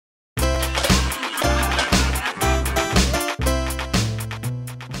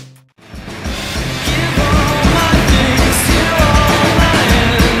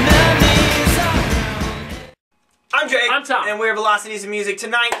I'm Tom. And we're Velocities of Music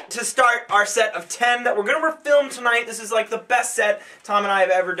tonight to start our set of 10 that we're going to film tonight. This is like the best set Tom and I have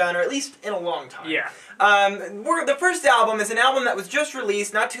ever done, or at least in a long time. Yeah. The first album is an album that was just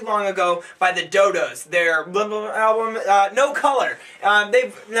released not too long ago by the Dodos. Their album, No Color. Now,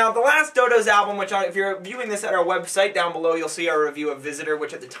 the last Dodos album, which if you're viewing this at our website down below, you'll see our review of Visitor,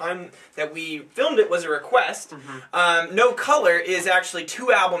 which at the time that we filmed it was a request. No Color is actually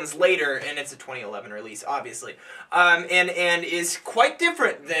 2 albums later, and it's a 2011 release, obviously, and is quite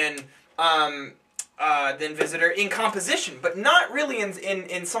different than Visitor in composition, but not really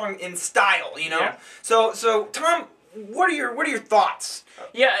in style, you know. Yeah. So Tom, what are your thoughts?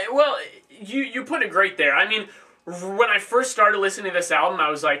 Yeah, well, you put it great there. I mean, when I first started listening to this album, I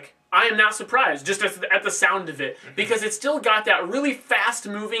was like, I am not surprised just at the sound of it, because it's still got that really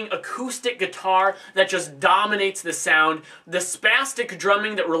fast-moving acoustic guitar that just dominates the sound, the spastic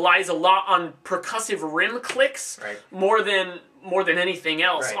drumming that relies a lot on percussive rim clicks, more than anything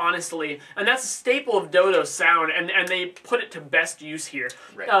else, honestly. And that's a staple of Dodo's sound, and they put it to best use here.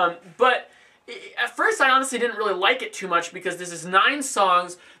 But at first I honestly didn't really like it too much, because this is 9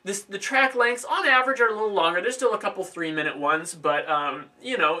 songs. The track lengths on average are a little longer. There's still a couple 3-minute ones, but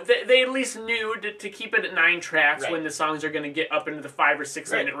you know, they at least knew to keep it at 9 tracks when the songs are going to get up into the 5 or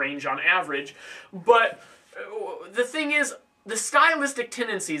 6 minute range on average. But the thing is, the stylistic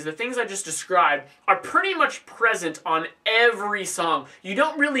tendencies, the things I just described, are pretty much present on every song. You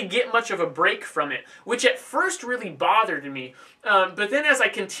don't really get much of a break from it, which at first really bothered me. But then as I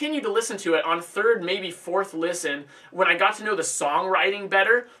continued to listen to it on 3rd, maybe 4th listen, when I got to know the songwriting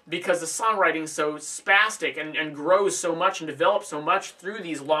better, because the songwriting's so spastic and grows so much and develops so much through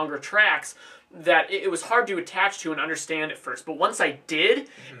these longer tracks, that it was hard to attach to and understand at first. But once I did,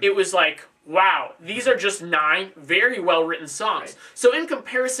 it was like, wow, these are just 9 very well-written songs. So in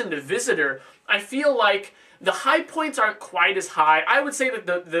comparison to Visitor, I feel like the high points aren't quite as high. I would say that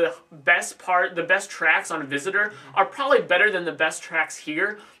the best tracks on Visitor are probably better than the best tracks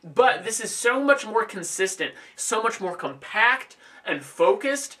here, but this is so much more consistent, so much more compact and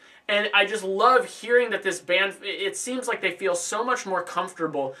focused. And I just love hearing that this band, it seems like they feel so much more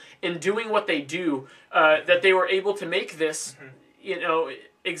comfortable in doing what they do, that they were able to make this, you know,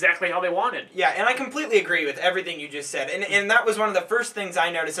 exactly how they wanted. Yeah, and I completely agree with everything you just said. And that was one of the first things I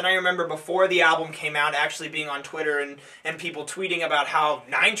noticed. And I remember before the album came out, actually being on Twitter and people tweeting about how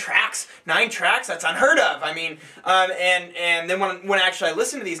 9 tracks, that's unheard of. I mean, and then when actually I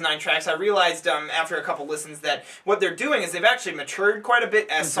listened to these 9 tracks, I realized after a couple listens that what they're doing is they've actually matured quite a bit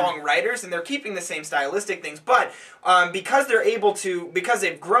as songwriters, and they're keeping the same stylistic things. But because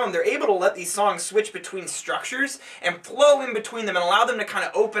they've grown, they're able to let these songs switch between structures and flow in between them and allow them to kind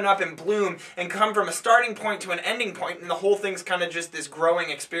of open up and bloom and come from a starting point to an ending point, and the whole thing's kind of just this growing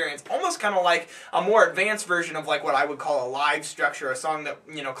experience, almost kind of like a more advanced version of like what I would call a live structure, a song that,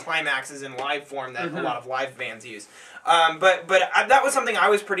 you know, climaxes in live form that a lot of live bands use. But that was something I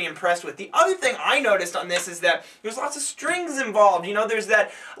was pretty impressed with. The other thing I noticed on this is that there's lots of strings involved. You know, there's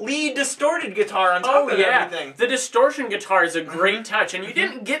that lead distorted guitar on top of everything. The distortion guitar is a great touch, and you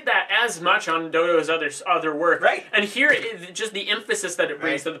didn't get that as much on Dodo's other work. And here, just the emphasis that it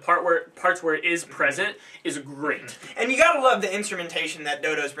brings to the parts where it is present is great. And you gotta love the instrumentation that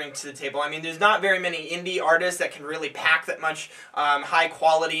Dodos bring to the table. I mean, there's not very many indie artists that can really pack that much high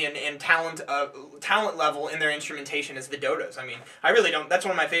quality and talent level in their instrumentation as the Dodos. I mean, I really don't. That's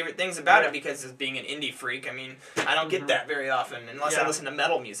one of my favorite things about it, because as being an indie freak, I mean, I don't get that very often unless I listen to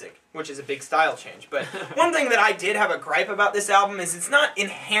metal music, which is a big style change. But one thing that I did have a gripe about this album is it's not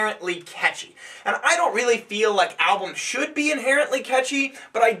inherently catchy. And I don't really feel like albums should be inherently catchy,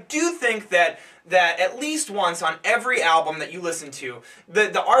 but I do think that at least once on every album that you listen to,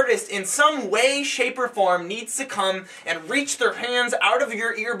 the artist in some way, shape, or form needs to come and reach their hands out of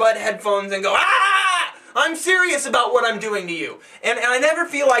your earbud headphones and go, "Ah! I'm serious about what I'm doing to you." And I never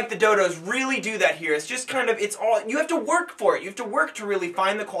feel like the Dodos really do that here. It's just kind of, you have to work for it. You have to work to really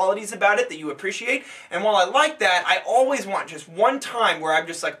find the qualities about it that you appreciate. And while I like that, I always want just one time where I'm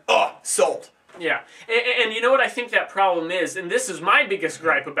just like, oh, sold. Yeah, and you know what I think that problem is, and this is my biggest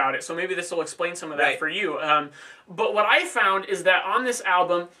gripe about it, so maybe this will explain some of that for you. But what I found is that on this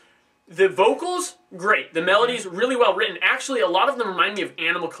album, the vocals, great. The melodies, really well written. Actually, a lot of them remind me of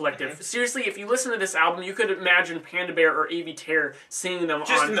Animal Collective. Seriously, if you listen to this album, you could imagine Panda Bear or A.V. Terror singing them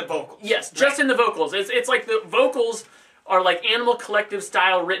just in the vocals. Yes, just in the vocals. It's like the vocals are like Animal Collective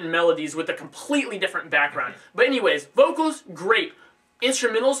style written melodies with a completely different background. But anyways, vocals, great.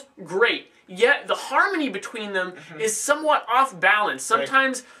 Instrumentals, great. Yet the harmony between them is somewhat off balance.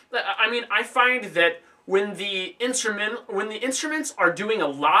 Sometimes, I mean, I find that when the instruments are doing a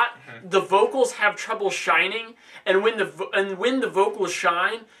lot, the vocals have trouble shining, and when the vocals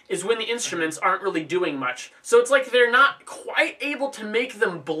shine is when the instruments aren't really doing much. So it's like they're not quite able to make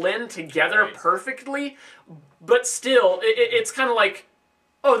them blend together perfectly, but still, it's kind of like,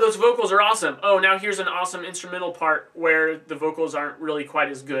 oh, those vocals are awesome. Oh, now here's an awesome instrumental part where the vocals aren't really quite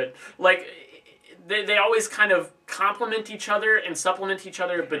as good. Like, they always kind of complement each other and supplement each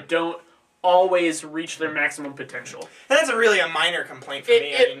other, but don't always reach their maximum potential. And that's really a minor complaint for me.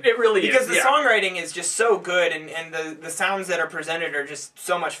 It really because is. Because the songwriting is just so good, and the sounds that are presented are just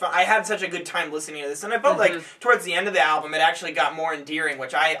so much fun. I had such a good time listening to this, and I felt like towards the end of the album, it actually got more endearing,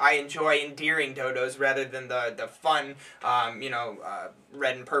 which I enjoy endearing Dodos rather than the fun,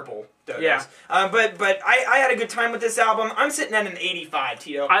 red and purple Dodos. Yeah. But I had a good time with this album. I'm sitting at an 85,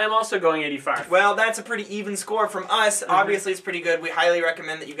 Tito. I am also going 85. Well, that's a pretty even score from us. Obviously, it's pretty good. We highly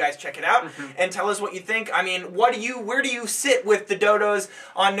recommend that you guys check it out and tell us what you think. I mean, where do you sit with the Dodos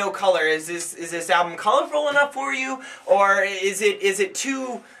on No Color? Is this album colorful enough for you, or is it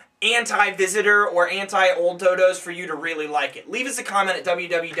too anti-visitor or anti-old Dodos for you to really like it? Leave us a comment at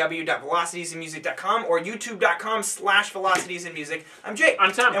www.velocitiesandmusic.com or youtube.com/velocitiesandmusic. I'm Jake.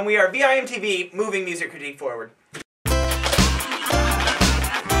 I'm Tom. And we are VIMTV, moving music critique forward.